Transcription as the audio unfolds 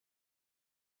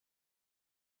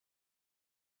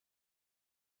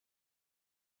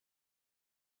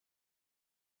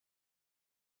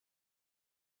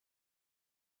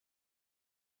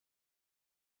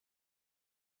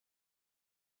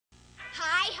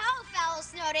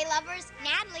snow day lovers.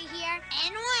 Natalie here.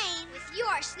 And Wayne with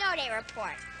your snow day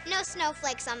report. No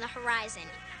snowflakes on the horizon.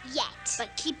 Yet.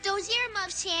 But keep those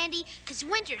earmuffs handy, because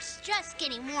winter's just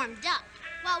getting warmed up.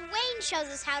 While Wayne shows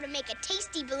us how to make a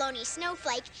tasty bologna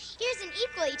snowflake, here's an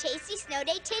equally tasty snow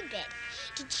day tidbit.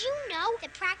 Did you know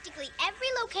that practically every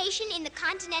location in the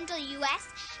continental U.S.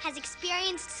 has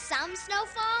experienced some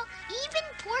snowfall? Even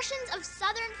portions of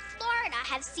southern Florida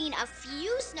have seen a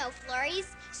few snow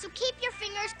flurries. So keep your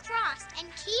fingers crossed and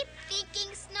keep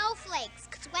thinking snowflakes,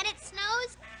 because when it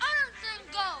snows, anything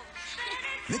goes.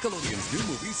 Nickelodeon's new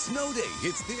movie, Snow Day,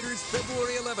 hits theaters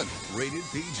February 11th. Rated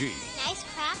PG. Nice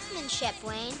craftsmanship,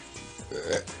 Wayne.